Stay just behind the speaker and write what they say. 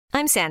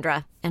I'm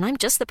Sandra, and I'm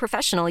just the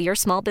professional your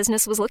small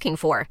business was looking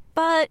for.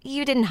 But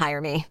you didn't hire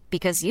me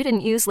because you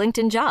didn't use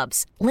LinkedIn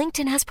Jobs.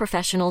 LinkedIn has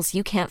professionals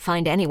you can't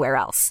find anywhere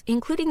else,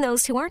 including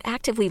those who aren't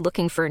actively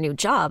looking for a new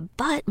job,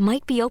 but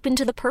might be open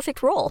to the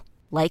perfect role,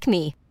 like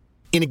me.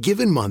 In a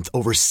given month,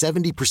 over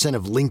 70%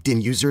 of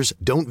LinkedIn users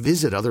don't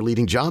visit other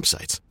leading job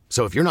sites.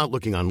 So if you're not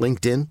looking on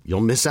LinkedIn,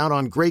 you'll miss out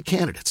on great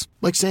candidates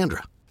like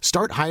Sandra.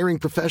 Start hiring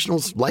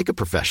professionals like a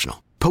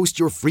professional. Post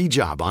your free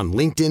job on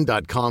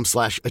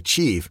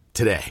linkedin.com/achieve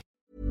today.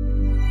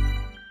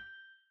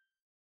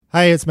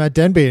 Hey, it's Matt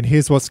Denby, and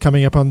here's what's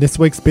coming up on this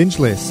week's binge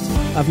list.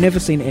 I've never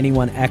seen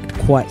anyone act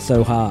quite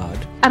so hard.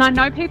 And I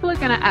know people are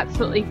going to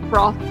absolutely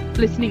froth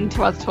listening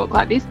to us talk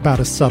like this. About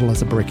as subtle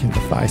as a brick in the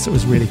face. It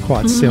was really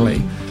quite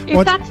silly.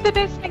 If that's the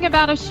best thing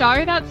about a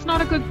show, that's not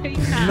a good thing,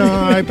 man.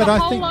 No, but I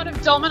think a whole lot of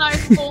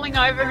dominoes falling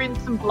over in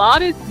some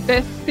blood is the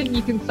best thing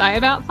you can say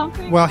about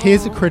something. Well,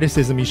 here's a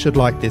criticism. You should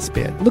like this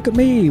bit. Look at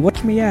me.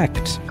 Watch me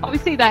act.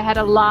 Obviously, they had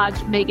a large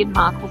Meghan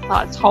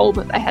Markle-sized hole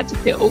that they had to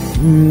fill.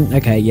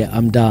 Okay, yeah,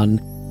 I'm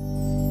done.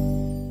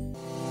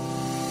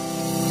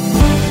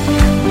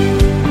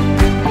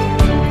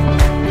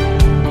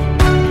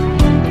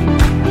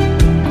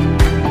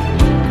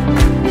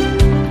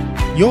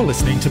 You're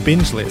listening to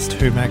Binge List,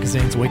 Who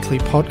Magazine's weekly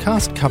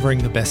podcast covering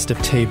the best of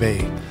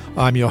TV.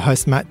 I'm your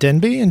host, Matt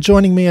Denby, and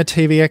joining me are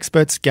TV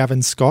experts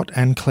Gavin Scott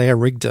and Claire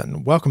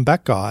Rigdon. Welcome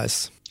back,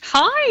 guys.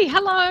 Hi,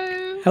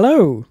 hello.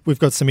 Hello. We've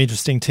got some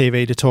interesting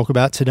TV to talk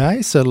about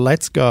today, so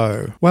let's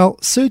go. Well,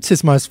 Suits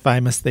is most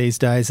famous these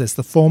days as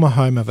the former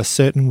home of a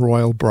certain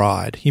royal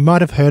bride. You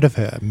might have heard of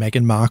her,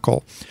 Meghan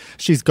Markle.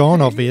 She's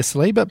gone,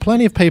 obviously, but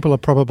plenty of people are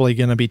probably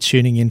going to be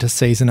tuning into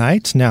Season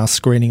 8, now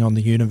screening on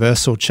the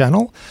Universal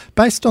Channel,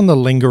 based on the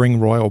lingering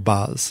royal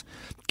buzz.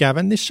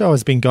 Gavin, this show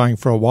has been going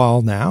for a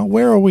while now.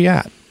 Where are we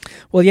at?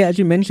 Well, yeah, as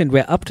you mentioned,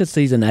 we're up to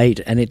Season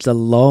 8, and it's a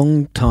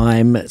long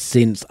time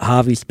since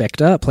Harvey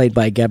Specter, played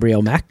by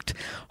Gabriel Macht,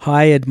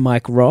 hired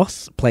Mike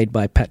Ross, played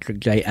by Patrick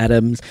J.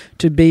 Adams,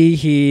 to be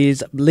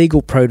his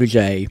legal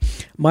protege.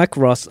 Mike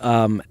Ross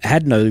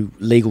had no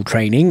legal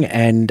training,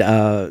 and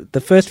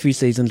the first few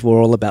seasons were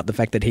all about the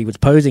fact that he was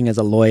posing as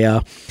a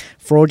lawyer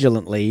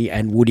fraudulently,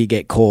 and would he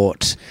get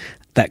caught?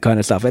 That kind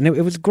of stuff. And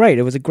it was great.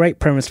 It was a great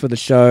premise for the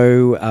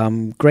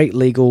show. Great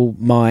legal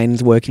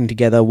minds working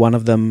together, one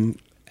of them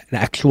an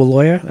actual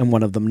lawyer and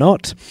one of them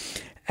not.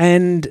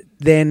 And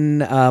then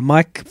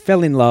Mike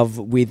fell in love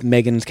with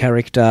Meghan's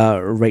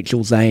character,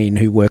 Rachel Zane,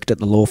 who worked at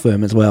the law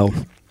firm as well.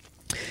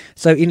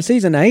 So in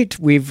Season 8,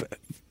 we've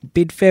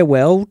bid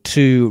farewell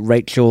to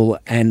Rachel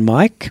and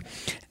Mike.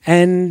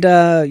 And,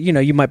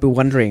 you might be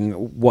wondering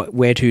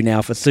where to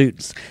now for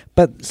Suits.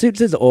 But Suits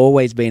has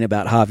always been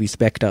about Harvey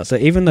Specter. So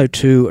even though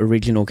two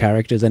original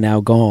characters are now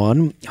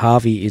gone,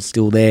 Harvey is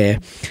still there.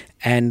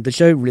 And the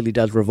show really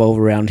does revolve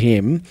around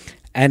him.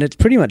 And it's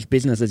pretty much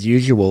business as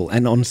usual.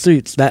 And on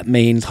Suits, that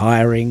means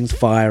hirings,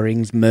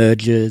 firings,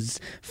 mergers,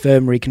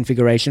 firm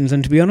reconfigurations.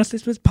 And to be honest,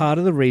 this was part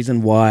of the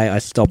reason why I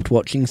stopped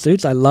watching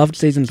Suits. I loved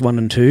seasons 1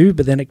 and 2,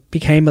 but then it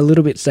became a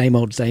little bit same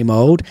old, same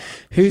old.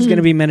 Who's going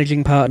to be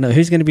managing partner?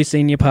 Who's going to be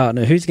senior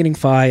partner? Who's getting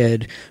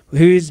fired?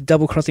 Who's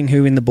double-crossing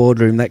who in the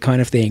boardroom? That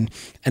kind of thing.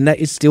 And that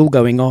is still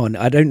going on.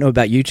 I don't know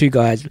about you two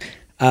guys.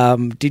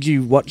 Did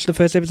you watch the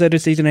first episode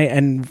of Season 8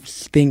 and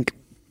think,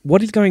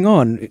 what is going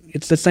on?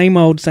 It's the same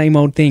old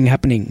thing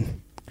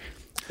happening.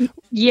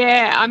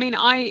 Yeah, I mean,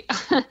 I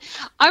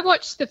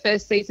watched the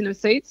first season of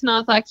Suits and I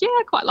was like, yeah,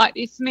 I quite like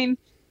this. I mean,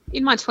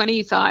 in my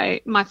 20s,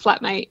 my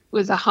flatmate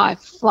was a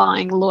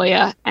high-flying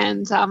lawyer,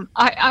 and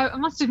I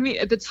must admit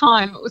at the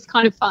time it was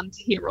kind of fun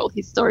to hear all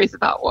his stories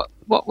about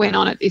what went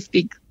on at this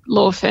big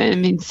law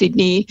firm in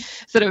Sydney,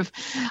 sort of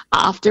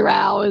after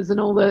hours and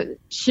all the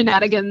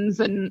shenanigans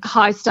and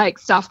high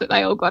stakes stuff that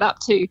they all got up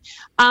to.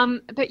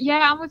 But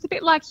yeah, I was a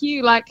bit like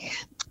you, like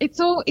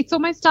it's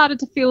almost started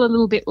to feel a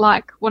little bit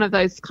like one of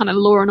those kind of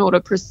Law and Order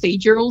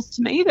procedurals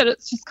to me, that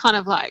it's just kind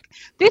of like,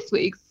 this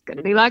week's going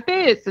to be like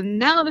this and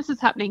now this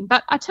is happening.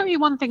 But I tell you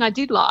one thing I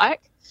did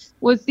like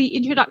was the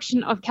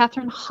introduction of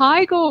Katherine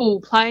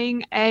Heigl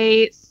playing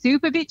a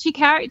super bitchy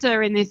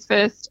character in this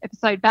first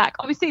episode back.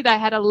 Obviously, they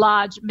had a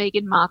large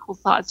Meghan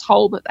Markle-sized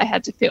hole that they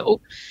had to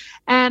fill.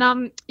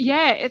 And,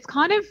 it's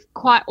kind of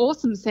quite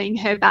awesome seeing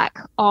Katherine back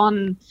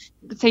on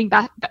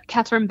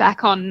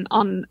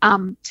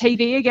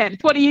TV again.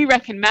 What do you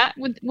reckon, Matt?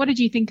 What did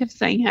you think of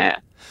seeing her?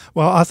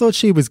 Well, I thought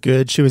she was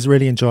good. She was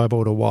really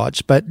enjoyable to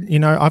watch. But,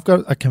 I've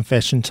got a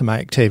confession to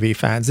make, TV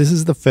fans. This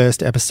is the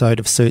first episode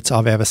of Suits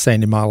I've ever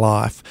seen in my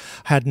life.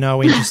 Had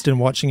no interest in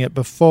watching it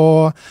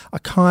before. I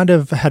kind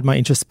of had my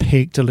interest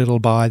piqued a little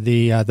by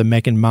the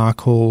Meghan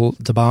Markle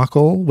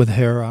debacle with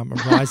her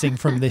rising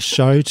from this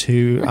show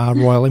to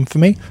royal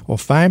infamy or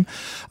fame.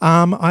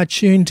 I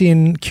tuned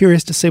in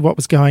curious to see what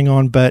was going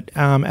on, but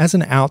as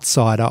an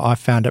outsider, I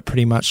found it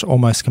pretty much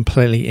almost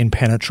completely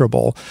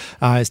impenetrable.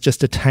 It's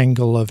just a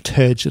tangle of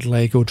turgid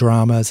legal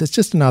dramas. It's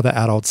just another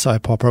adult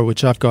soap opera,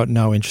 which I've got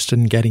no interest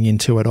in getting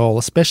into at all,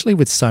 especially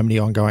with so many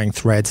ongoing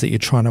threads that you're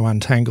trying to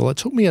untangle. It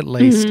took me at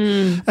least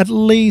at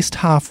least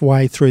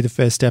halfway through the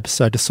first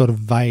episode to sort of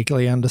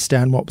vaguely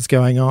understand what was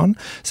going on.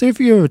 So if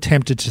you're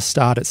tempted to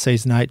start at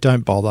season 8,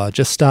 don't bother.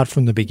 Just start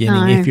from the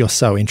beginning if you're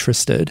so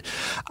interested.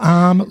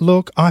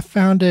 Look, I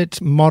found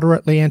it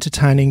moderately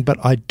entertaining, but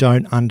I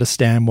don't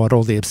understand what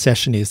all the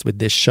obsession is with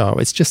this show.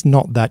 It's just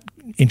not that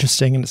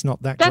interesting and it's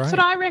not that That's great.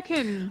 what I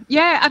reckon.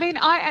 Yeah, I mean,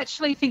 I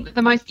actually think that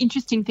the most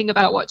interesting thing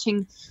about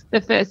watching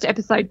the first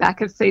episode back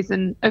of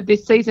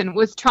this season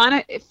was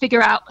trying to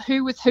figure out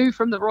who was who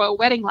from the royal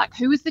wedding. Like,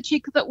 who was the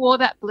chick that wore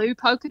that blue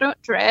polka dot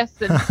dress,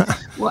 and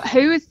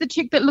who is the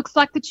chick that looks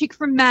like the chick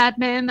from Mad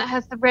Men that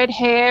has the red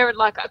hair, and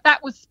like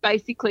that was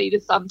basically the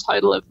sum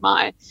total of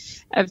my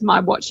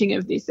watching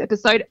of this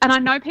episode. And I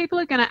know people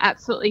are going to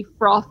absolutely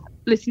froth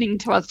listening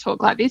to us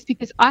talk like this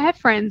because I have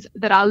friends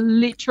that are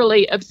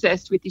literally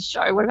obsessed with this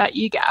show. What about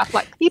you, Gaff?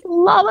 Like,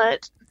 people love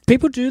it.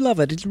 People do love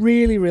it. It's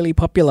really, really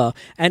popular.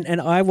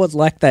 And I was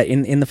like that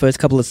in the first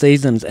couple of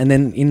seasons. And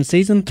then in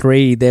season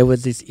 3, there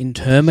was this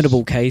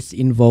interminable case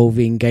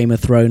involving Game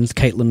of Thrones'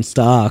 Catelyn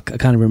Stark. I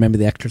can't remember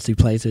the actress who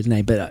plays her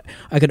name, but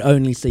I could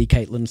only see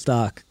Catelyn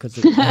Stark because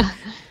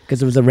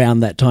it was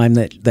around that time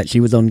that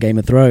she was on Game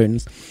of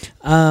Thrones.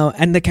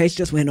 And the case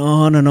just went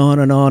on and on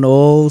and on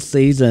all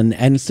season.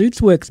 And Suits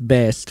works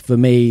best for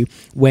me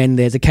when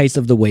there's a case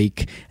of the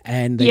week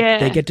and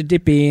they get to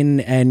dip in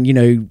and, you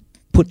know,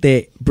 put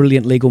their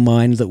brilliant legal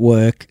minds at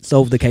work,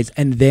 solve the case,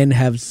 and then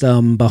have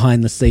some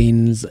behind the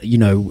scenes, you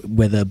know,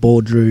 whether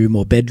boardroom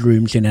or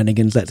bedroom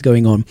shenanigans that's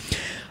going on.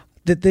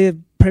 The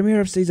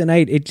premiere of season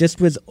 8, it just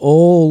was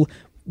all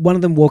one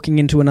of them walking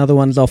into another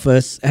one's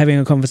office, having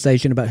a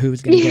conversation about who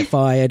was going to get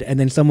fired, and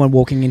then someone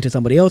walking into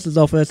somebody else's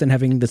office and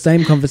having the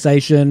same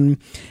conversation.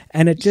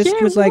 And it just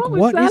was like,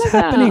 what is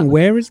happening?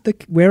 Where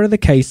are the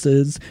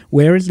cases?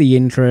 Where is the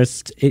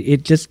interest?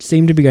 It just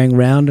seemed to be going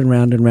round and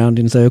round and round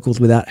in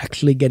circles without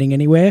actually getting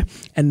anywhere.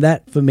 And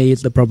that, for me,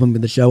 is the problem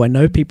with the show. I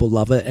know people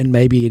love it, and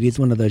maybe it is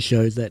one of those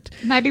shows that...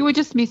 Maybe we're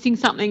just missing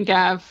something,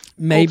 Gav.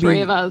 Maybe, all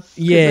three of us.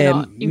 Yeah. We're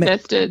not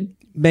invested.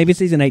 Maybe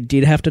season 8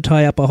 did have to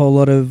tie up a whole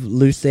lot of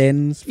loose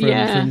ends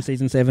from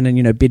season 7 and,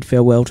 you know, bid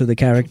farewell to the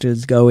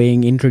characters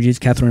going, introduce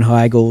Katherine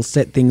Heigl,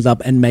 set things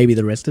up, and maybe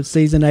the rest of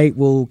season 8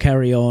 will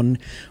carry on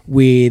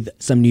with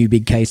some new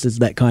big cases,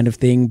 that kind of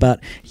thing.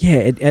 But,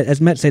 yeah, as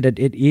Matt said,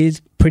 it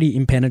is pretty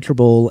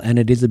impenetrable and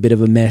it is a bit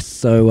of a mess.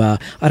 So,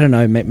 I don't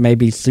know,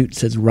 maybe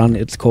Suits has run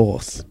its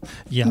course.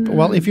 Yeah,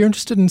 well, if you're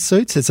interested in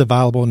Suits, it's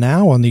available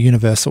now on the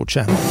Universal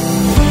Channel.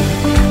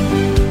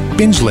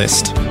 Binge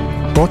List.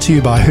 Brought to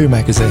you by Who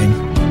Magazine.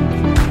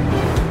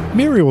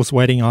 Muriel's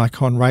wedding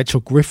icon Rachel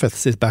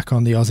Griffiths is back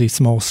on the Aussie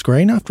small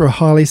screen after a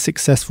highly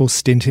successful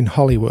stint in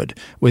Hollywood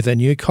with a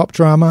new cop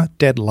drama,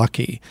 Dead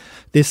Lucky.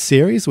 This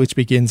series, which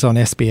begins on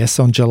SBS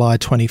on July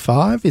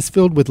 25, is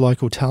filled with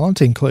local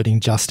talent including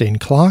Justine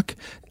Clark,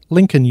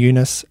 Lincoln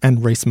Eunice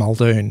and Reese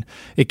Muldoon.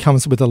 It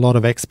comes with a lot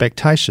of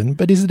expectation,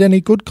 but is it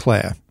any good,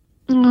 Claire?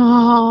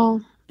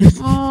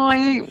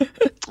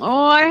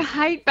 I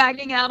hate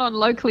bagging out on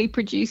locally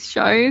produced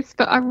shows,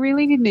 but I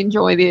really didn't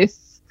enjoy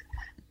this.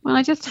 Well,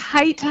 I just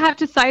hate to have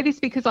to say this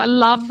because I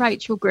love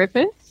Rachel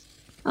Griffiths.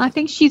 I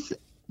think she's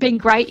been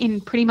great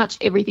in pretty much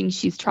everything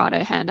she's tried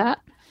her hand at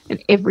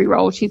and every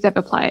role she's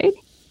ever played.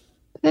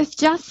 But there's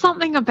just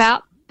something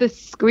about the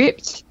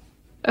script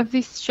of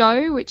this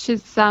show, which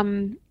is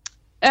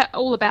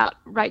all about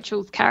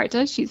Rachel's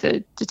character. She's a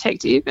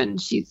detective and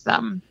she's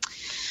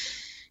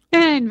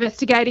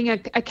investigating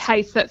a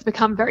case that's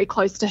become very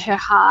close to her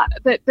heart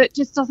that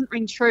just doesn't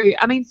ring true.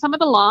 I mean, some of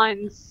the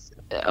lines,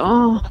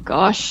 oh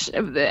gosh,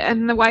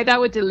 and the way they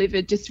were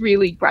delivered just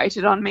really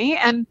grated on me.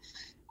 And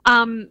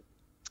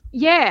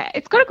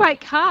it's got a great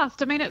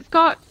cast. I mean, it's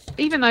got,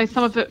 even though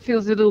some of it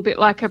feels a little bit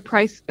like a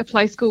play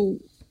school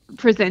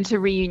presenter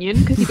reunion,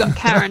 because you've got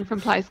Karen from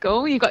Play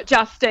School, you've got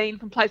Justine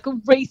from Play School,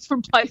 Reese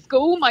from Play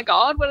School. Oh my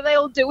God, what are they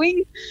all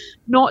doing?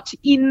 Not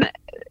in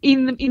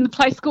the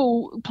Play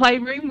School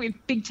playroom with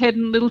Big Ted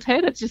and Little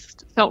Ted. It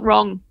just felt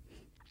wrong.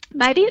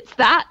 Maybe it's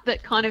that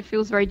kind of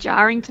feels very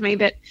jarring to me.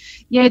 That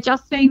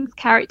Justine's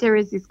character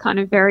is this kind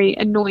of very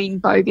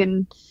annoying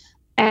bogan,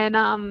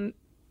 and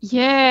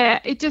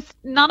it just,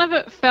 none of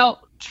it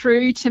felt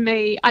true to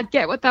me. I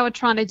get what they were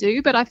trying to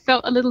do, but I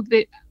felt a little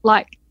bit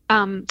like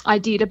I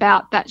did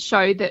about that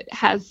show that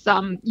has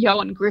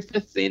Ioan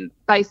Griffiths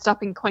based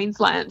up in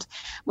Queensland,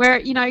 where,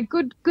 you know,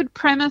 good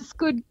premise,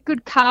 good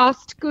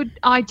cast, good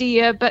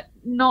idea, but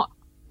not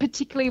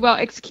particularly well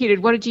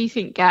executed. What did you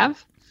think,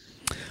 Gav?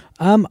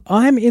 I'm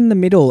in the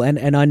middle,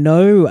 and I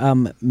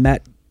know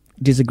Matt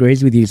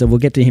disagrees with you, so we'll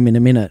get to him in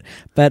a minute.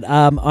 But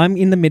I'm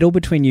in the middle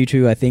between you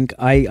two, I think.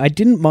 I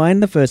didn't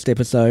mind the first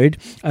episode.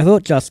 I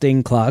thought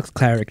Justine Clark's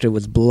character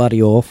was bloody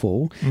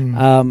awful.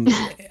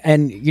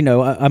 And, you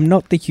know, I'm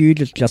not the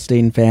hugest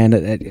Justine fan,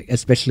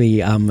 especially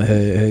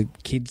her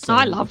kids'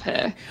 songs. I love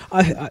her.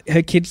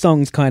 Her kids'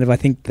 songs kind of, I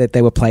think that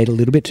they were played a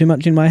little bit too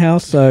much in my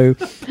house, so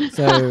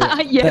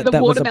yeah, the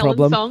that was a watermelon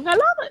problem. song. I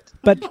love it.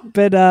 But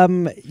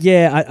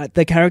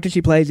the character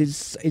she plays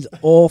is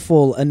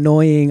awful,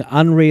 annoying,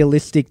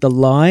 unrealistic. The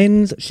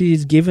lines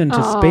she's given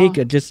to speak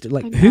are just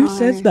like, who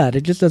says that?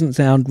 It just doesn't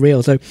sound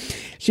real. So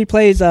she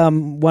plays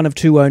one of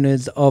two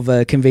owners of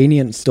a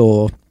convenience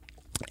store.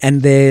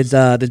 And there's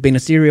been a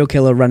serial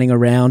killer running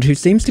around who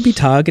seems to be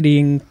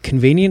targeting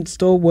convenience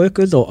store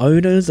workers or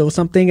owners or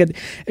something. It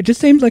just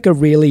seems like a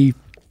really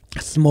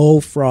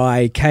small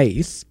fry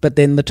case, but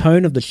then the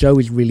tone of the show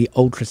is really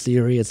ultra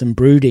serious and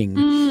brooding.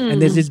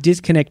 And there's this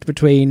disconnect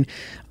between,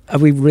 are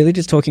we really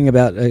just talking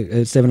about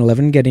a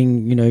 7-Eleven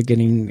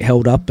getting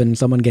held up and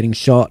someone getting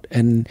shot,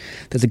 and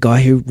there's a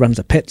guy who runs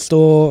a pet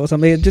store or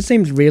something? It just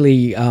seems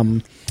really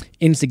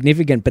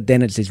insignificant, but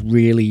then it's this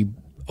really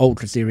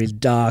ultra serious,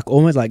 dark,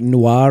 almost like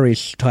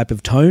noirish type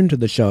of tone to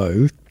the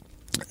show.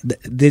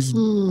 There's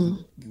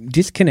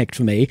disconnect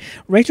for me.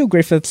 Rachel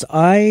Griffiths,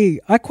 I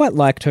quite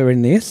liked her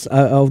in this.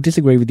 I'll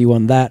disagree with you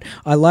on that.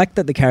 I like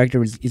that the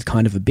character is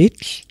kind of a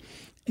bitch.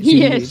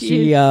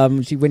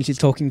 She when she's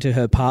talking to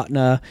her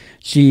partner,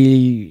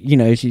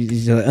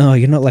 she's like, oh,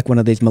 you're not like one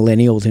of these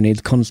millennials who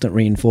needs constant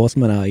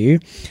reinforcement, are you?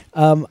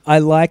 I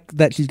like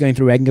that she's going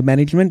through anger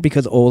management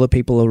because all the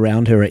people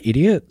around her are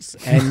idiots,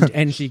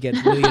 and she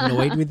gets really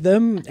annoyed with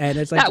them, and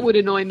it's like that would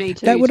annoy me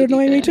too. That would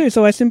annoy me too.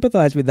 So I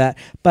sympathise with that.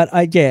 But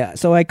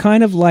so I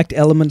kind of liked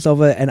elements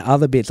of it, and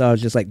other bits I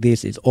was just like,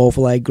 this is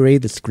awful. I agree.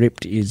 The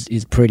script is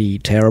pretty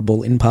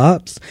terrible in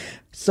parts.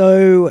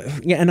 So,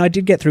 yeah, and I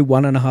did get through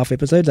 1.5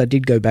 episodes. I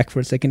did go back for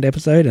a second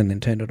episode and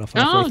then turned it off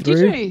halfway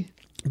through. Did you?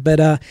 But,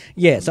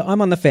 so I'm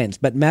on the fence.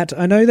 But, Matt,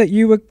 I know that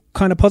you were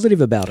kind of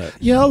positive about it.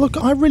 Yeah, look,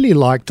 I really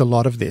liked a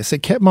lot of this.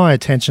 It kept my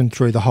attention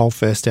through the whole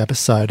first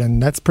episode,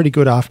 and that's pretty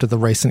good after the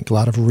recent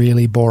glut of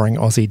really boring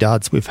Aussie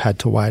duds we've had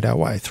to wade our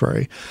way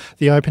through.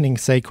 The opening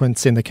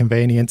sequence in the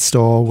convenience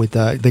store with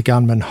the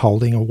gunman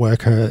holding a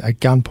worker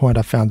at gunpoint,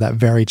 I found that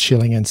very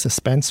chilling and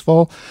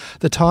suspenseful.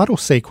 The title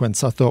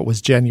sequence I thought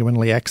was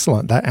genuinely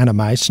excellent. That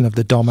animation of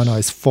the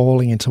dominoes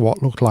falling into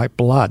what looked like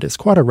blood is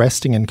quite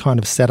arresting and kind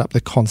of set up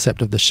the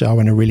concept of the show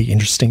in a really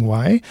interesting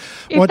way.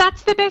 If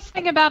that's the best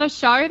thing about a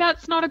show,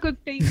 that's not a good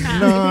thing, man.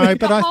 No,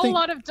 but I think a whole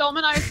lot of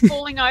dominoes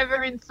falling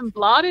over in some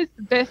blood is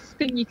the best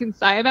thing you can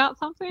say about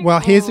something.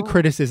 Well, here's a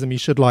criticism. You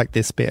should like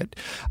this bit.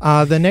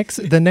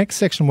 The next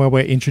section where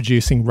we're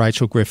introducing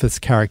Rachel Griffith's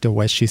character,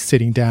 where she's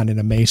sitting down in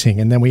a meeting,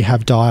 and then we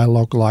have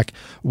dialogue like,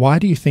 "Why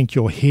do you think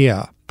you're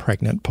here?"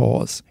 Pregnant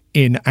pause.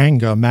 In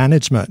anger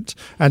management.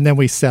 And then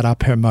we set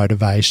up her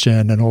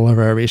motivation and all of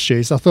her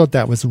issues. I thought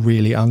that was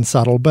really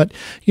unsubtle. But,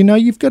 you know,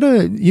 you've got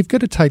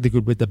to take the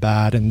good with the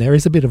bad, and there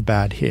is a bit of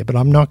bad here, but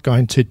I'm not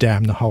going to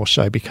damn the whole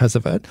show because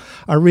of it.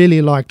 I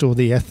really liked all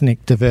the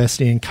ethnic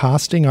diversity in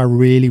casting. I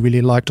really,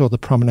 really liked all the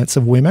prominence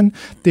of women.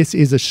 This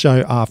is a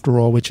show, after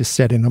all, which is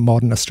set in a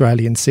modern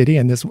Australian city,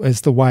 and this is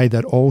the way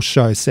that all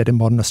shows set in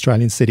modern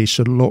Australian cities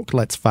should look,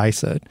 let's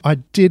face it. I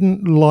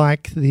didn't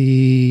like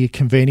the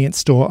convenience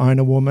store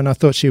owner woman. I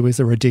thought she was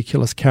a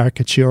ridiculous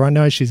caricature. I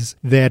know she's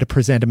there to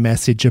present a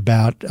message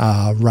about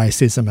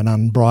racism and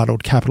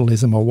unbridled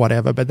capitalism or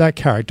whatever, but that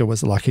character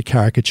was like a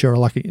caricature,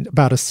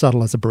 about as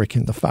subtle as a brick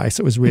in the face.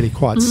 It was really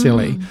quite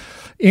silly.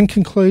 In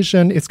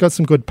conclusion, it's got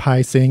some good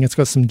pacing, it's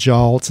got some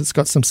jolts, it's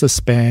got some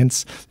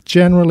suspense,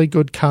 generally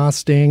good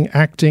casting,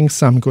 acting,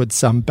 some good,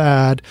 some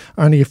bad,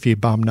 only a few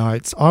bum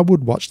notes. I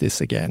would watch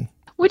this again.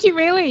 Would you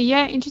really?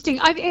 Yeah, interesting.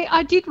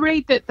 I did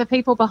read that the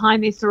people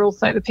behind this are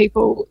also the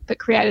people that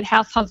created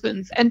House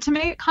Husbands. And to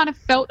me, it kind of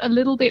felt a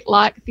little bit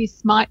like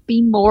this might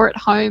be more at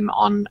home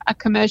on a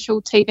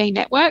commercial TV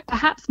network,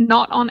 perhaps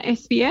not on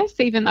SBS,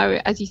 even though,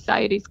 as you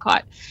say, it is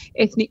quite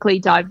ethnically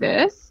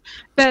diverse.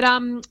 But,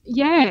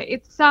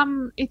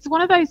 it's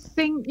one of those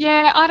things.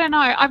 Yeah, I don't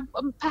know.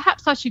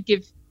 Perhaps I should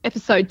give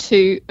episode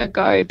 2 a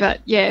go, but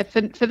yeah,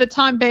 for the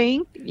time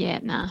being,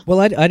 nah. Well,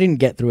 I didn't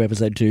get through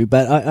episode 2,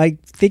 but I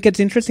think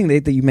it's interesting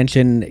that you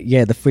mentioned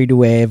the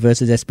free-to-air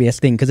versus SBS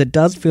thing, because it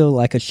does feel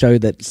like a show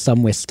that's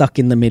somewhere stuck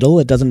in the middle.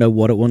 It doesn't know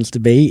what it wants to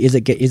be. Is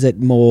it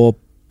more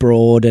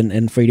broad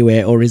and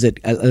free-to-air, or is it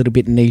a little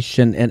bit niche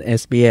and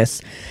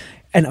SBS?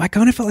 And I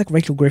kind of felt like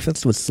Rachel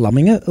Griffiths was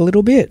slumming it a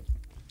little bit.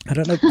 I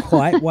don't know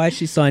quite why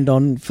she signed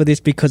on for this,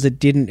 because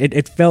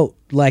it felt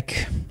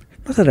like,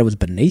 not that it was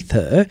beneath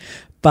her,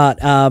 but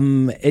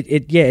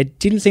it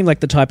didn't seem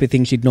like the type of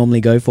thing she'd normally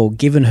go for,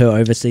 given her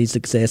overseas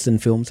success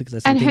and film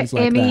success and things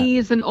like that. And her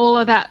Emmys and all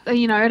of that,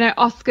 and her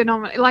Oscar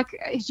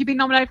has she been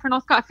nominated for an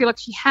Oscar? I feel like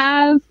she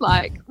has.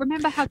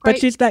 Remember how great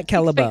but she's that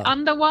caliber.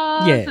 Under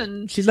was. Yeah,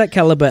 and she's that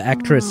caliber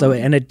actress.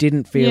 And it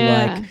didn't feel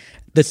like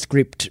the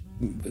script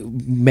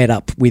met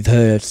up with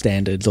her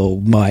standards or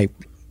my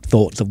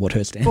thoughts of what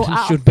her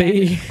standards should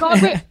be.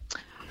 God,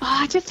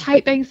 I just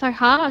hate being so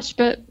harsh,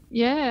 but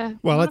Yeah.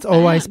 Well, Not it's a fan.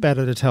 always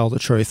better to tell the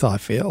truth, I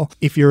feel.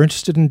 If you're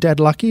interested in Dead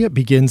Lucky, it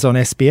begins on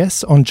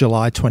SBS on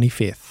July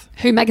 25th.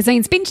 Who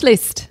Magazine's binge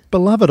list.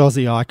 Beloved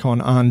Aussie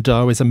icon Anh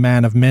Do is a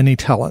man of many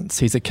talents.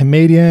 He's a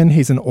comedian,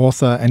 he's an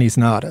author, and he's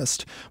an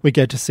artist. We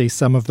get to see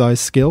some of those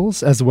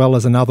skills, as well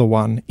as another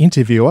one,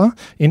 interviewer,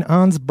 in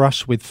Anh's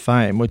Brush with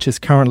Fame, which is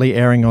currently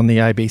airing on the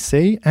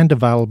ABC and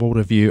available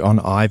to view on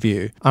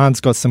iView.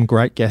 Anh's got some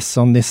great guests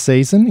on this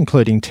season,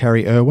 including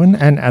Terry Irwin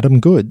and Adam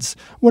Goodes.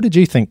 What did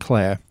you think,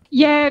 Claire?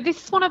 Yeah,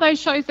 this is one of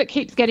those shows that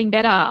keeps getting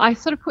better. I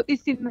sort of put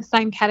this in the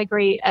same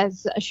category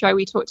as a show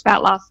we talked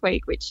about last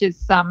week, which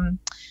is,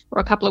 or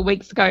a couple of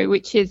weeks ago,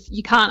 which is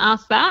You Can't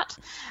Ask That.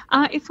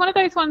 It's one of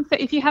those ones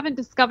that if you haven't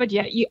discovered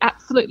yet, you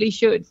absolutely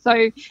should.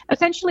 So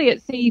essentially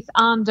it sees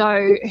Anh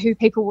Do, who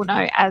people will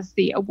know as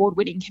the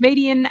award-winning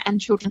comedian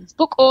and children's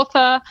book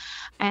author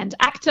and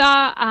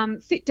actor,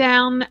 sit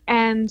down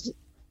and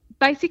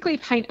basically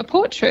paint a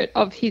portrait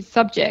of his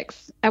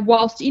subjects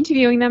whilst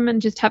interviewing them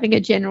and just having a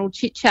general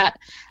chit-chat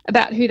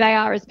about who they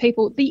are as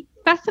people. The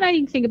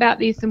fascinating thing about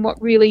this and what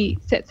really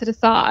sets it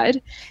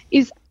aside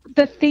is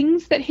the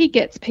things that he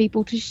gets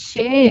people to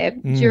share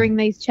during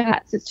these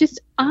chats. It's just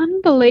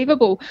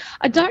unbelievable.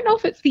 I don't know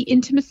if it's the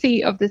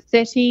intimacy of the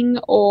setting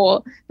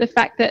or the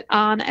fact that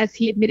Anh, as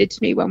he admitted to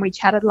me when we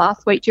chatted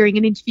last week during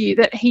an interview,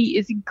 that he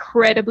is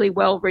incredibly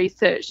well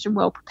researched and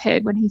well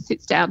prepared when he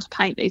sits down to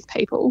paint these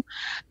people.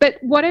 But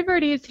whatever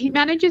it is, he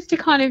manages to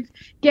kind of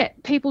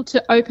get people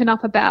to open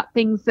up about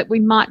things that we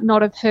might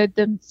not have heard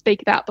them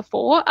speak about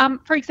before.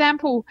 For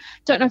example,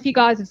 don't know if you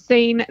guys have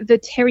seen the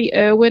Terry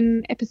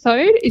Irwin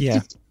episode. It's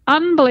just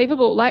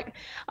unbelievable. Like,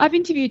 I've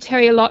interviewed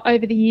Terry a lot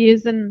over the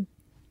years and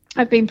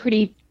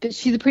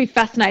she's a pretty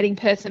fascinating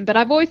person, but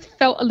I've always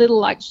felt a little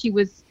like she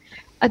was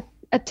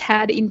a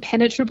tad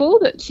impenetrable,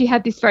 that she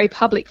had this very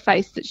public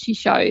face that she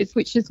shows,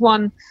 which is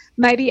one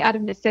maybe out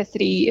of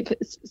necessity,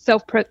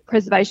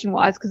 self-preservation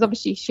wise, because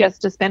obviously she has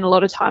to spend a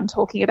lot of time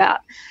talking about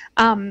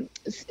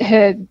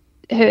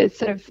her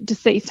sort of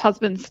deceased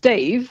husband,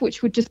 Steve,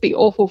 which would just be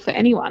awful for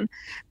anyone.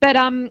 But,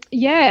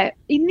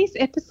 in this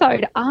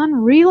episode, Anh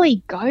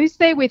really goes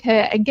there with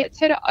her and gets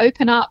her to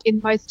open up in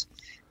the most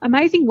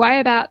amazing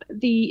way about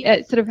the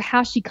sort of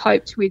how she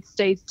coped with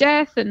Steve's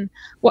death and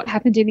what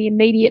happened in the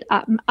immediate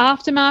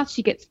aftermath.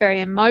 She gets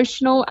very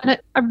emotional, and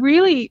I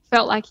really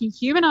felt like he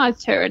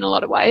humanised her in a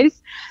lot of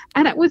ways.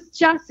 And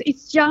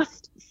it's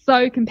just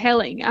so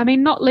compelling. I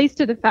mean, not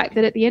least of the fact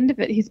that at the end of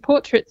it, his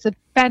portraits are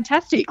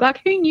fantastic.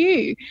 Like, who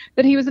knew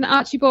that he was an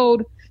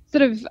Archibald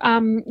sort of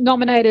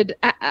nominated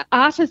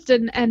artist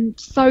and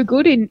so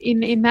good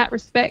in that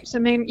respect? I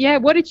mean, yeah,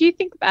 what did you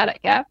think about it,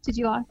 Gav? Do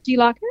you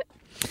like it?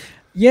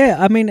 Yeah,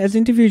 I mean, as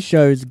interview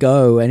shows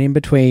go, and in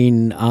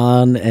between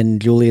Anh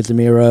and Julia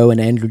Zamiro and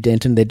Andrew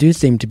Denton, there do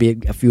seem to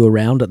be a few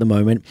around at the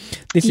moment.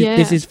 This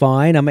is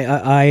fine. I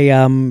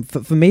mean,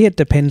 for me, it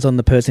depends on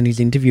the person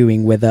who's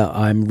interviewing whether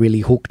I'm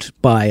really hooked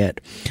by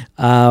it,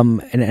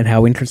 and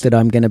how interested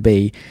I'm going to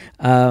be.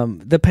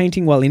 The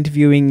painting while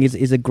interviewing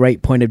is a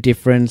great point of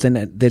difference, and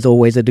there's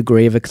always a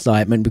degree of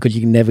excitement because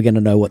you're never going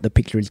to know what the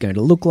picture is going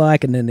to look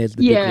like, and then there's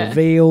the big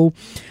reveal.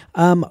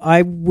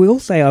 I will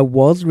say I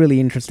was really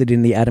interested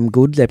in the Adam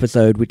Goodes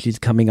episode, which is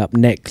coming up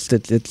next.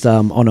 It's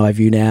on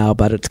iView now,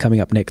 but it's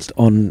coming up next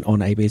on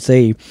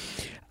ABC.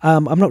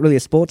 I'm not really a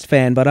sports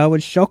fan, but I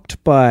was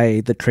shocked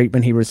by the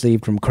treatment he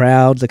received from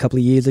crowds a couple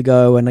of years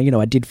ago, and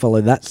I did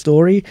follow that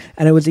story,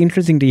 and it was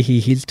interesting to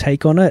hear his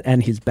take on it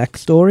and his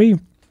backstory.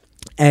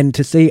 And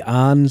to see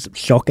Anh's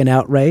shock and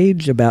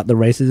outrage about the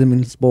racism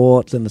in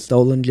sports and the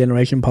stolen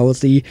generation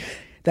policy,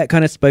 that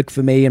kind of spoke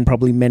for me and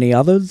probably many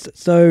others.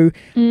 So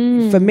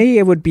for me,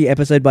 it would be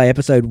episode by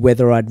episode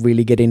whether I'd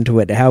really get into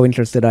it, how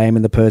interested I am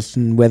in the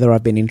person, whether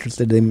I've been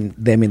interested in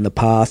them in the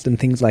past and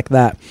things like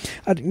that.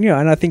 And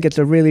I think it's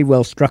a really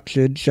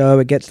well-structured show.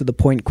 It gets to the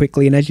point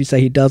quickly. And as you say,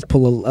 he does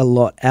pull a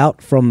lot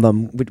out from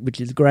them, which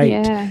is great.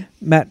 Yeah.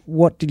 Matt,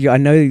 I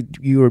know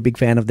you were a big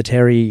fan of the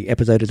Terry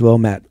episode as well,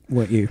 Matt,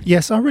 weren't you?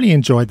 Yes, I really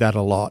enjoyed that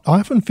a lot. I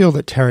often feel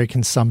that Terry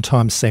can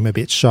sometimes seem a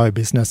bit show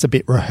business, a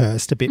bit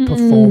rehearsed, a bit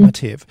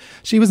performative.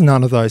 She was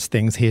none of those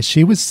things here.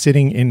 She was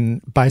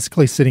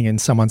basically sitting in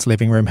someone's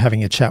living room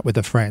having a chat with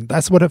a friend.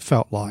 That's what it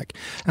felt like.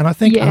 And I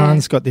think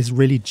Anh's got this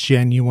really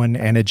genuine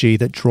energy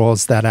that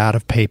draws that out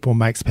of people,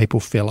 makes people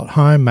feel at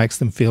home, makes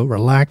them feel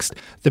relaxed.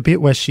 The bit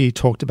where she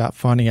talked about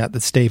finding out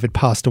that Steve had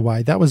passed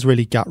away, that was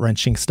really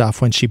gut-wrenching stuff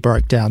when she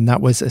broke down. That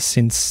was a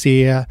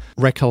sincere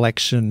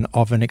recollection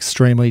of an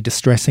extremely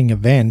distressing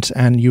event,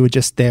 and you were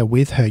just there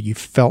with her. You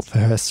felt for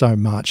her so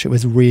much. It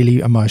was really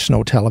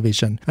emotional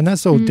television. And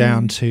that's all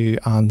down to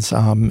Anh's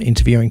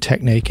interviewing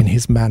technique and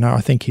his manner.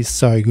 I think he's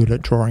so good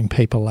at drawing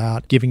people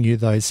out, giving you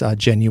those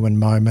genuine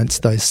moments,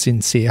 those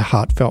sincere,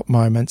 heartfelt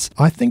moments.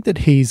 I think that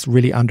he's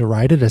really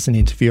underrated as an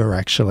interviewer,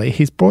 actually.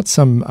 He's brought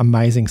some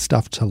amazing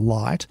stuff to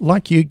light.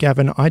 Like you,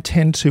 Gavin, I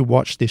tend to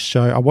watch this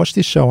show. I watch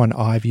this show on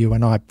iView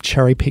and I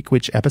cherry pick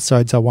which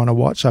episodes I want to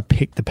watch. I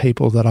pick the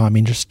people that I'm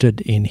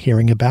interested in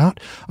hearing about.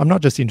 I'm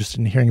not just interested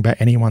in hearing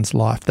about anyone's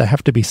life. They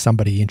have to be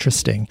somebody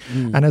interesting.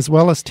 And as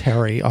well as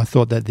Terry, I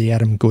thought that the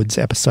Adam Goodes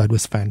episode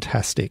was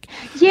fantastic.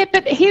 Yeah,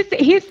 but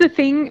here's the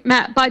thing,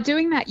 Matt. By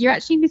doing that, you're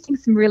actually missing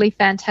some really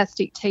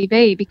fantastic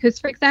TV because,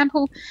 for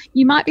example,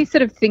 you might be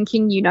sort of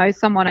thinking you know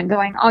someone and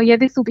going, oh, yeah,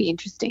 this will be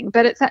interesting.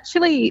 But it's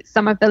actually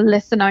some of the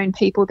lesser-known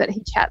people that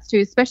he chats to,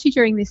 especially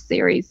during this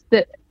series,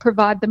 that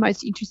provide the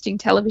most interesting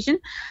television.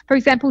 For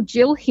example,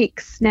 Jill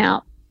Hicks.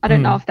 Now, I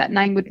don't know if that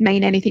name would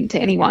mean anything to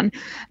anyone,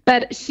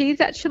 but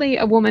she's actually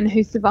a woman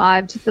who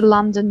survived the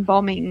London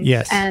bombing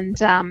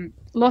and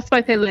lost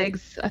both her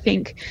legs, I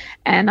think,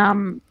 and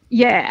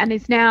and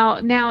is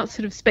now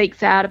sort of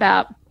speaks out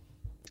about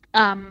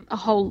a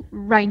whole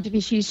range of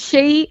issues.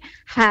 She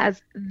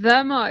has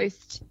the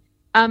most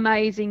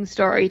amazing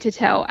story to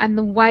tell, and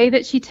the way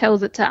that she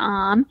tells it to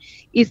Arn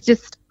is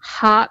just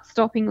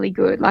heart-stoppingly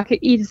good. Like,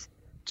 it is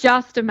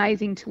just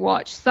amazing to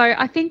watch. So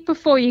I think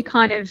before you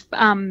kind of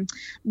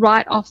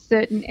write off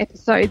certain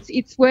episodes,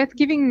 it's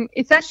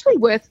actually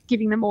worth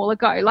giving them all a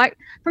go. Like,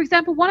 for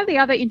example, one of the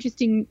other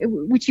interesting,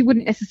 which you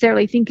wouldn't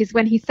necessarily think, is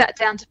when he sat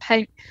down to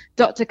paint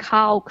Dr.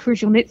 Karl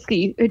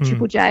Kruszelnicki,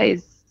 Triple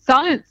J's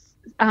science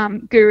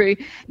guru.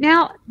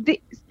 Now,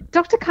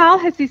 Dr. Karl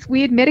has this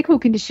weird medical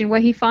condition where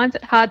he finds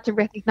it hard to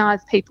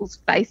recognise people's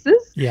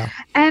faces. Yeah.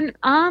 And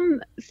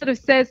sort of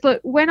says,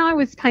 look, when I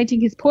was painting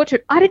his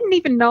portrait, I didn't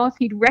even know if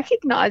he'd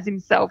recognise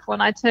himself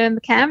when I turned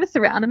the canvas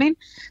around. I mean,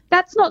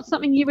 that's not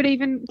something you would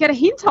even get a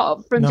hint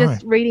of from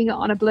just reading it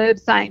on a blurb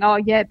saying, oh,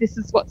 yeah, this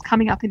is what's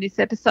coming up in this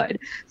episode.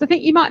 So I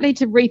think you might need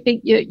to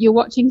rethink your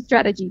watching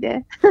strategy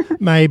there.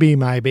 Maybe.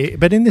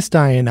 But in this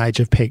day and age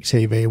of peak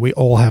TV, we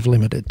all have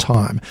limited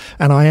time.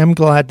 And I am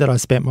glad that I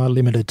spent my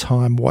limited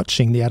time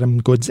watching the Adam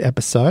Goodes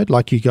episode.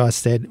 Like you guys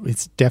said,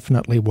 it's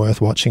definitely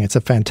worth watching. It's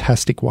a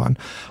fantastic one.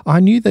 I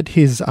knew that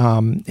his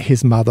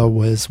mother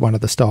was one of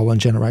the stolen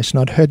generation.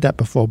 I'd heard that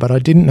before, but I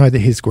didn't know that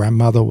his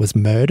grandmother was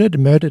murdered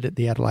at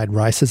the Adelaide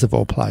races of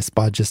all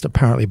places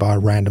apparently by a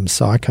random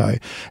psycho.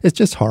 It's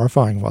just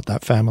horrifying what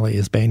that family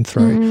has been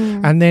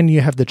through. And then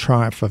you have the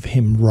triumph of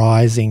him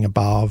rising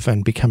above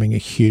and becoming a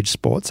huge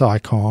sports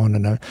icon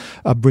and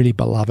a really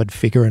beloved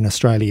figure in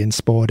Australian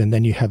sport. And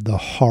then you have the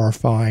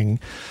horrifying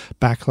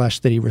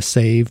backlash that he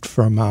received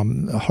from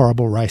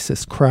horrible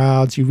racist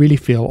crowds. You really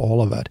feel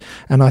all of it.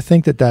 And I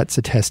think that that's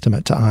a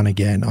testament to Arn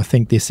again. I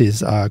think this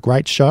is a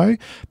great show.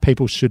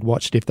 People should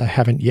watch it if they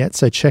haven't yet,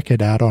 so check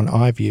it out on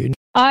iView.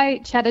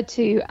 I chatted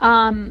to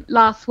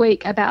last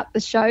week about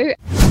the show.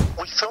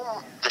 We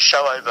film the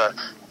show over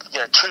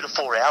 2 to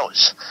 4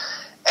 hours.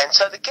 And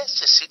so the guest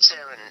just sits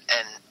there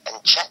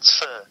and chats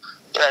for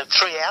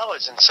 3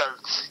 hours. And so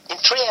in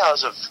 3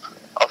 hours of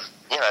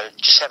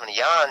just having a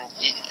yarn,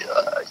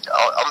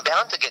 I'm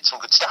bound to get some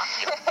good stuff.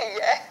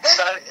 Yeah.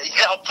 So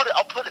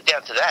I'll put it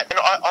down to that. And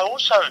I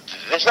also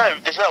there's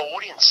no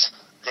audience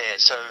there,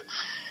 so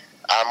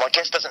my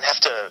guest doesn't have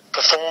to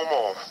perform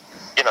or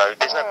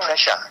there's no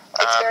pressure.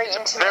 It's very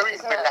intimate. Very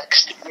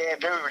relaxed. Yeah,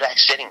 very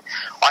relaxed setting.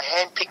 I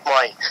handpick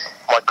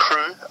my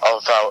crew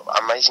of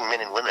amazing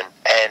men and women,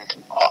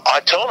 and I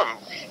tell them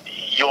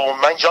your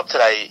main job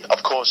today,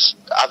 of course,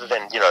 other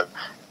than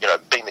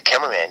being the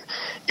cameraman,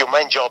 your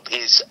main job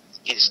is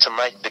to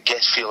make the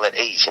guest feel at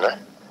ease,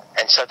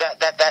 And so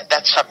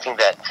that's something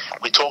that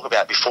we talk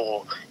about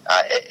before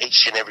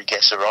each and every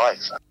guest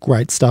arrives.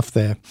 Great stuff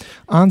there.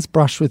 Arn's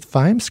Brush with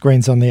Fame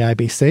screens on the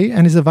ABC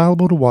and is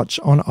available to watch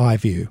on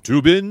iView.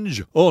 To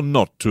binge or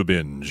not to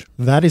binge?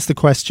 That is the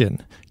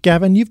question.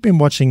 Gavin, you've been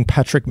watching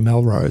Patrick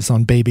Melrose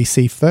on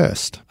BBC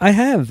First. I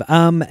have,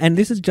 and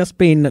this has just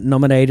been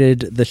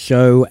nominated, the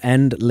show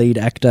and lead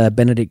actor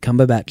Benedict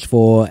Cumberbatch,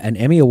 for an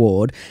Emmy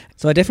Award.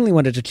 So I definitely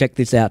wanted to check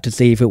this out to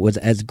see if it was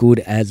as good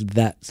as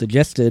that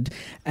suggested.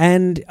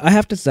 And I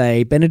have to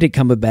say, Benedict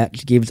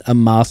Cumberbatch gives a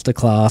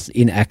masterclass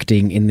in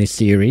acting in this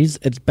series.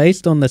 It's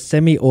based on the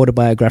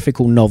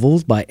semi-autobiographical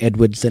novels by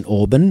Edward St.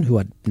 Aubyn, who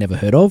I'd never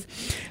heard of.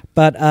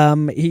 But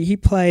he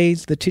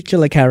plays the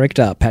titular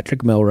character,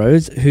 Patrick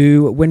Melrose,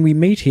 who, when we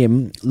meet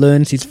him,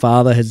 learns his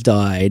father has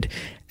died,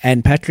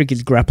 and Patrick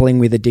is grappling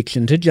with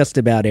addiction to just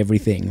about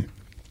everything.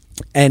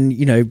 And,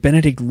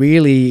 Benedict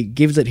really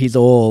gives it his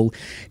all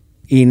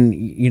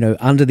in,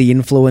 under the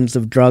influence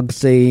of drug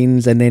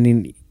scenes, and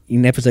then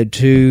in episode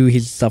 2,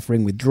 he's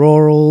suffering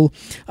withdrawal.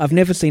 I've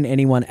never seen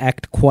anyone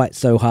act quite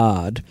so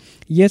hard.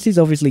 Yes, he's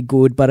obviously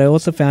good, but I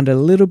also found it a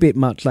little bit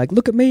much like,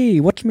 look at me,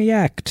 watch me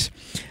act.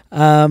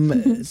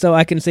 So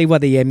I can see why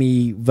the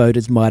Emmy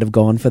voters might have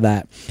gone for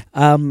that.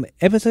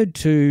 Episode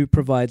 2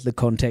 provides the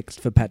context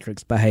for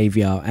Patrick's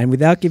behaviour, and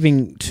without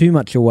giving too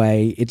much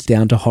away, it's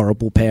down to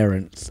horrible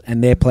parents,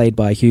 and they're played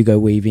by Hugo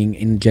Weaving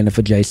and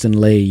Jennifer Jason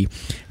Leigh.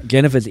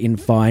 Jennifer's in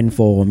fine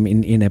form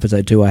in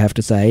episode 2, I have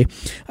to say.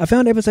 I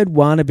found episode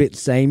 1 a bit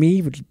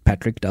samey, which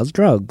Patrick does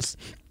drugs.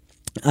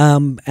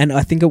 And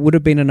I think it would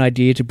have been an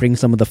idea to bring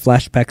some of the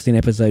flashbacks in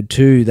episode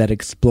 2 that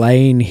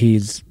explain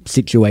his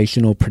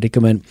situation or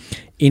predicament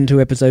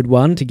into episode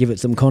 1 to give it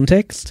some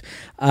context.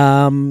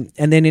 And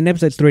then in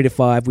episodes 3 to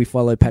 5, we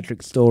follow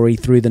Patrick's story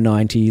through the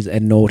 90s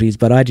and noughties,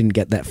 but I didn't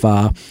get that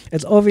far.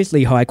 It's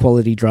obviously high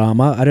quality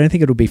drama. I don't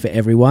think it'll be for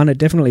everyone. It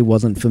definitely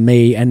wasn't for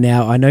me. And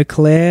now I know,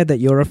 Claire, that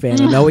you're a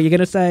fan. I know what you're going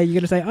to say. You're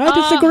going to say, I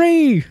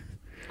disagree.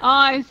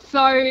 I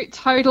so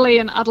totally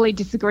and utterly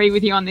disagree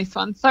with you on this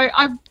one. So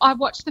I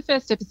watched the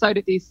first episode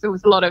of this. There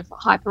was a lot of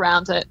hype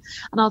around it.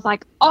 And I was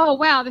like, oh,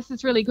 wow, this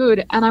is really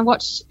good. And I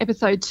watched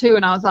episode 2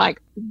 and I was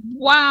like,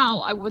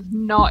 wow, I was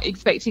not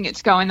expecting it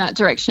to go in that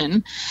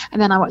direction.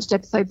 And then I watched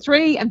episode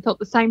 3 and thought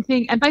the same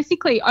thing. And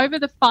basically over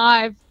the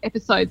 5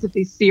 episodes of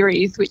this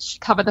series, which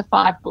cover the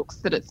 5 books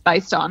that it's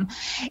based on,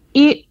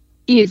 it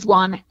is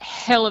one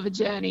hell of a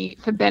journey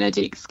for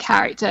Benedict's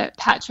character,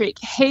 Patrick.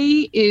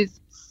 He is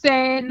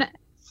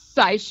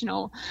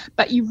sensational,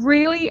 but you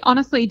really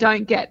honestly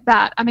don't get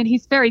that. I mean,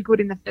 he's very good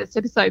in the first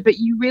episode, but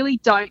you really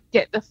don't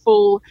get the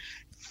full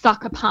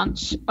sucker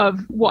punch of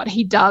what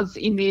he does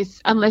in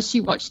this unless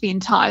you watch the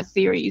entire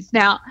series.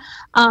 Now,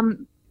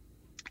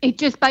 it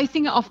just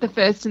basing it off the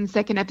first and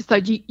second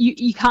episode,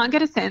 you can't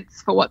get a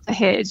sense for what's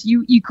ahead.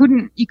 You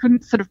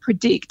couldn't sort of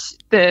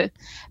predict the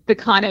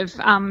kind of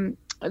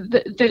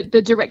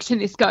the direction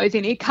this goes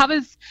in. It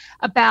covers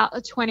about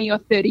a 20 or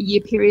 30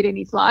 year period in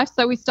his life.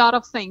 So we start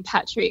off seeing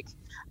Patrick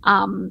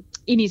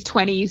in his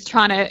 20s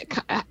trying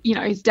to,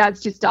 his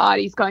dad's just died.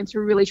 He's going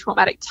through a really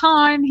traumatic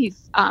time.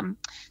 He's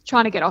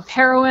trying to get off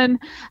heroin.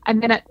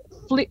 And then it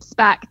flips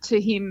back to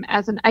him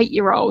as an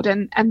 8-year-old.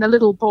 And the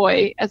little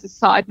boy, as a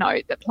side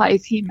note, that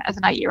plays him as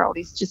an 8-year-old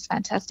is just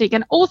fantastic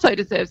and also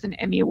deserves an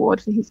Emmy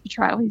Award for his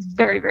portrayal. He's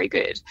very, very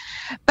good.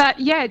 But,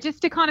 yeah,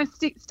 just to kind of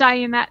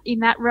stay in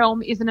that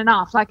realm isn't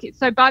enough.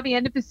 So by the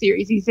end of the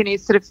series, he's in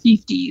his sort of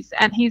 50s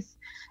and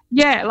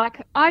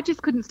I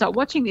just couldn't stop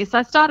watching this.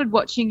 I started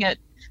watching it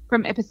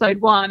from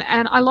episode 1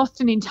 and I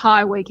lost an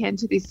entire weekend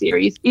to this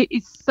series. It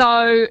is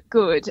so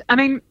good. I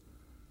mean,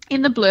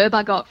 in the blurb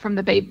I got from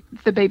the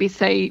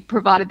BBC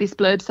provided this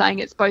blurb saying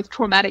it's both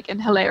traumatic and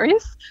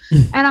hilarious.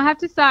 And I have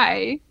to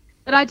say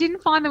that I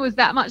didn't find there was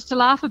that much to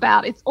laugh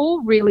about. It's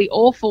all really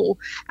awful.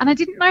 And I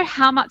didn't know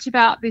how much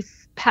about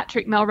this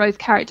Patrick Melrose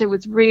character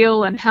was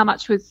real and how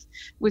much was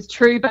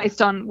true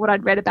based on what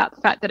I'd read about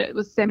the fact that it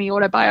was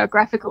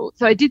semi-autobiographical.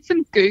 So I did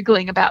some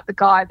Googling about the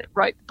guy that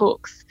wrote the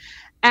books.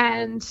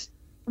 And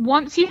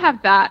once you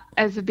have that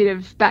as a bit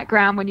of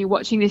background when you're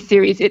watching this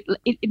series, it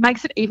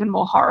makes it even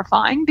more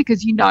horrifying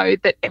because you know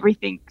that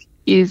everything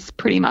is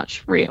pretty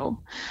much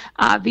real.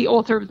 The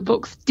author of the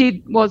books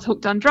was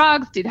hooked on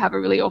drugs, did have a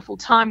really awful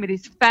time with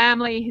his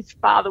family. His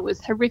father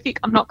was horrific.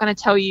 I'm not going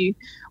to tell you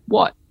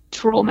what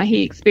trauma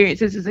he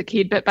experiences as a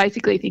kid, but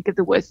basically think of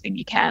the worst thing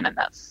you can, and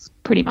that's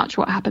pretty much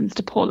what happens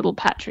to poor little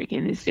Patrick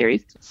in this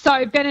series.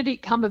 So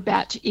Benedict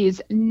Cumberbatch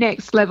is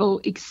next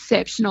level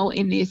exceptional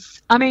in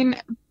this. I mean,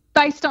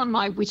 based on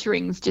my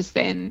witterings just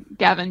then,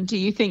 Gavin, do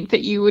you think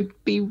that you would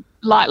be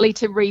likely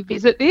to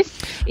revisit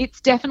this? It's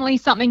definitely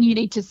something you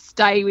need to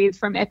stay with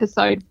from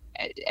episode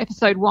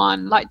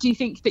 1. Do you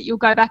think that you'll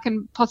go back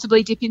and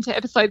possibly dip into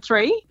episode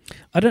 3?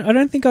 I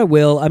don't think I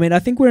will. I mean, I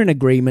think we're in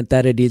agreement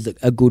that it is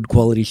a good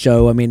quality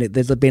show. I mean,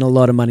 there's been a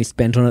lot of money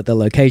spent on it. The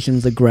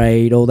locations are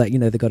great, all that,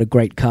 they've got a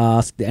great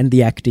cast and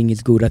the acting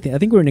is good. I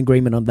think we're in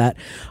agreement on that.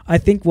 I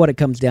think what it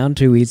comes down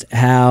to is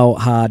how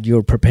hard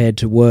you're prepared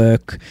to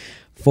work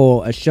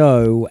for a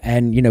show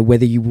and,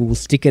 whether you will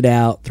stick it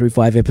out through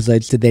 5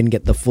 episodes to then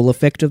get the full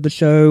effect of the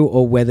show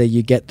or whether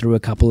you get through a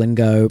couple and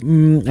go,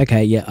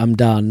 okay, yeah, I'm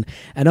done.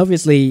 And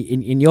obviously,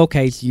 in your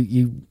case,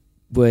 you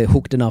were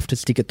hooked enough to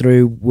stick it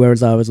through,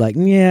 whereas I was like,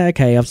 yeah,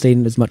 okay, I've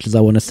seen as much as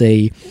I want to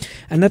see.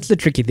 And that's the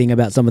tricky thing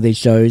about some of these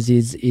shows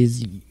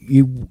is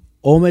you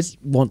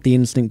almost want the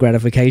instant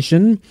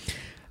gratification.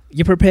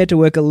 You're prepared to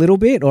work a little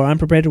bit, or I'm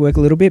prepared to work a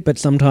little bit, but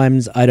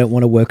sometimes I don't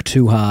want to work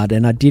too hard.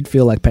 And I did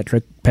feel like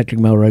Patrick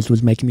Melrose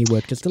was making me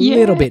work just a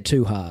little bit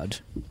too hard.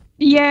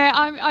 Yeah,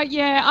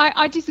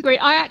 I disagree.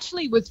 I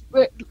actually was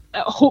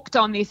hooked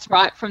on this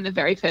right from the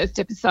very first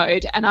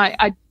episode, and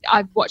I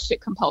watched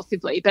it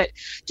compulsively. But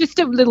just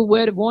a little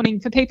word of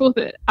warning for people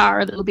that are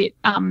a little bit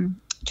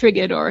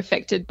triggered or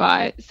affected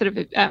by sort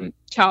of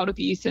child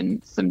abuse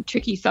and some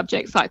tricky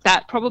subjects like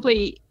that.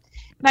 Probably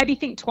maybe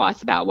think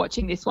twice about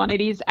watching this one. It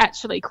is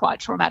actually quite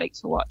traumatic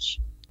to watch.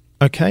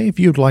 Okay, if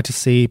you'd like to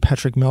see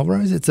Patrick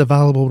Melrose, it's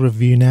available to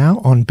view now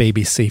on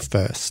BBC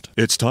First.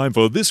 It's time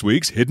for this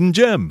week's Hidden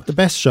Gem. The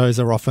best shows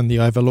are often the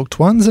overlooked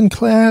ones, and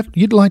Claire,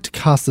 you'd like to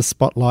cast the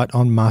spotlight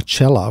on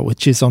Marcella,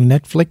 which is on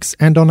Netflix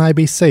and on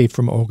ABC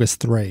from August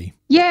 3.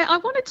 Yeah, I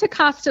wanted to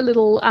cast a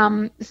little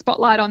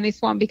spotlight on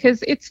this one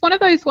because it's one of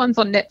those ones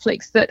on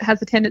Netflix that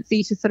has a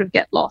tendency to sort of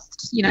get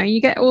lost.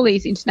 You get all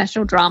these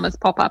international dramas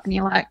pop up and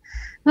you're like,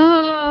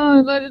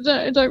 oh,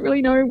 I don't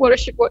really know what I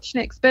should watch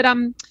next. But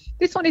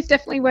this one is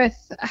definitely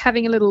worth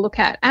having a little look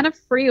at. Anna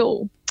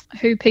Friel,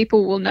 who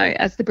people will know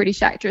as the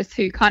British actress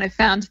who kind of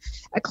found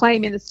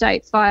acclaim in the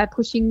States via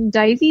Pushing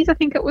Daisies, I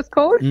think it was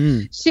called.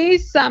 She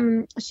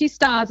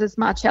stars as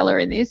Marcella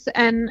in this,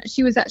 and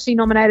she was actually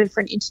nominated for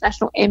an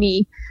international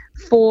Emmy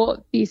for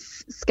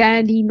this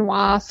Scandi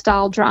noir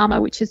style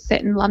drama, which is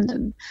set in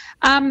London.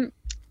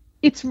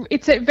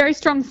 It's a very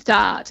strong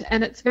start,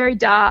 and it's very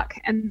dark,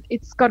 and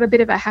it's got a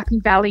bit of a Happy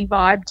Valley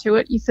vibe to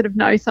it. You sort of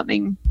know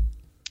something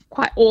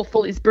quite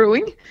awful is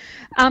brewing.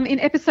 In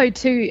episode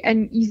 2,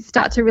 and you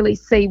start to really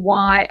see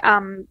why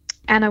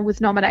Anna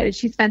was nominated.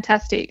 She's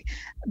fantastic.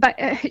 but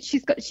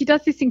she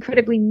does this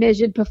incredibly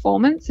measured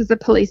performance as a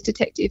police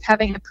detective,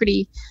 having a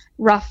pretty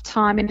rough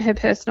time in her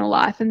personal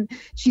life, and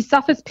she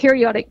suffers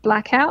periodic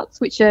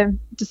blackouts, which are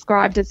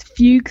described as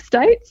fugue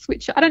states,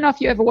 which I don't know if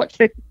you ever watched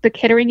the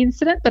Kettering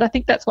incident, but I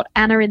think that's what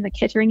Anna in the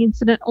Kettering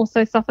incident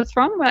also suffers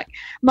from, like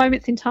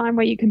moments in time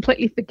where you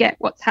completely forget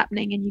what's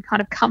happening and you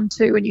kind of come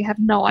to and you have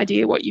no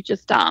idea what you've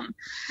just done.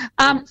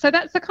 So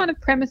that's the kind of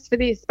premise for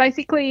this.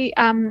 Basically,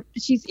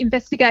 she's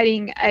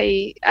investigating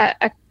a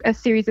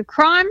series of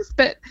crimes,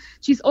 but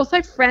she's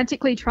also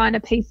frantically trying to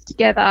piece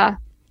together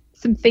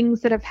some things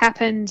that have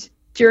happened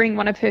during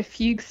one of her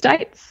fugue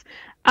states.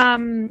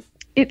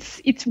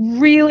 It's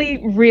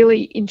really,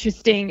 really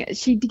interesting.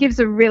 She gives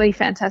a really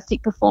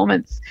fantastic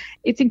performance.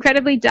 It's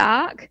incredibly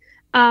dark,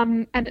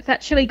 and it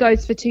actually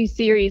goes for 2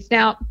 series.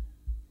 Now,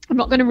 I'm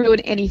not going to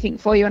ruin anything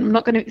for you, and I'm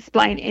not going to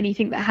explain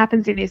anything that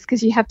happens in this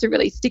because you have to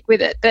really stick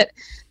with it. But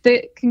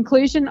the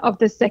conclusion of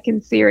the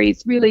 2nd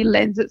series really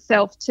lends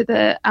itself to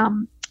the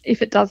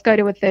if it does go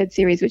to a 3rd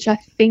series, which I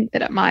think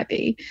that it might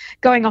be,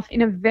 going off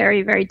in a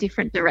very, very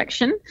different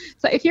direction.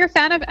 So if you're a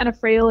fan of Anna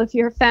Friel, if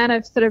you're a fan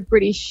of sort of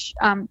British,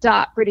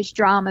 dark British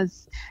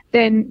dramas,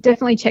 then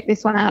definitely check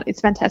this one out. It's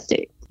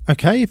fantastic.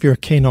 Okay, if you're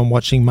keen on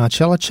watching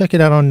Marcella, check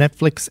it out on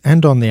Netflix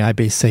and on the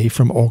ABC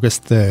from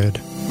August 3rd.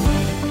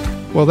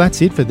 Well,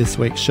 that's it for this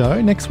week's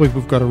show. Next week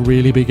we've got a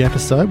really big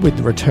episode with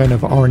the return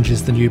of Orange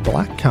is the New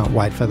Black. Can't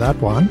wait for that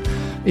one.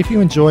 If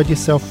you enjoyed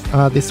yourself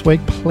this week,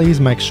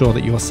 please make sure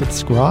that you're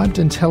subscribed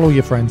and tell all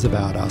your friends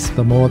about us.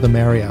 The more the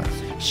merrier.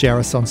 Share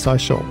us on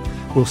social.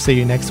 We'll see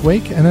you next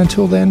week, and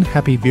until then,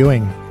 happy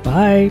viewing.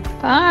 Bye.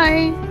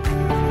 Bye.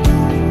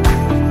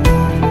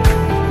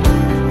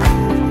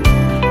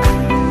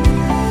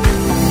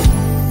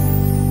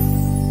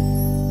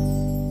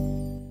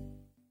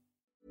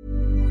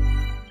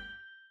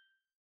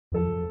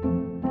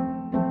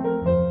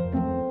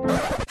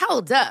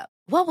 Hold up.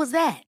 What was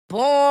that?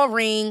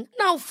 Boring.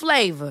 No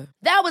flavor.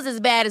 That was as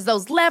bad as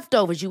those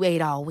leftovers you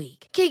ate all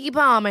week. Keke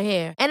Palmer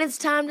here, and it's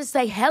time to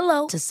say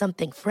hello to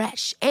something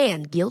fresh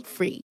and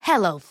guilt-free.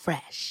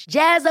 HelloFresh.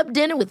 Jazz up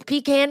dinner with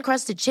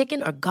pecan-crusted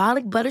chicken or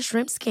garlic butter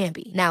shrimp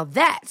scampi. Now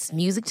that's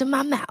music to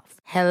my mouth.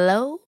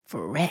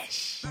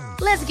 HelloFresh.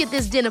 Let's get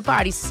this dinner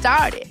party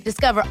started.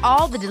 Discover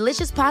all the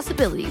delicious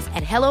possibilities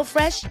at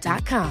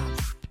HelloFresh.com.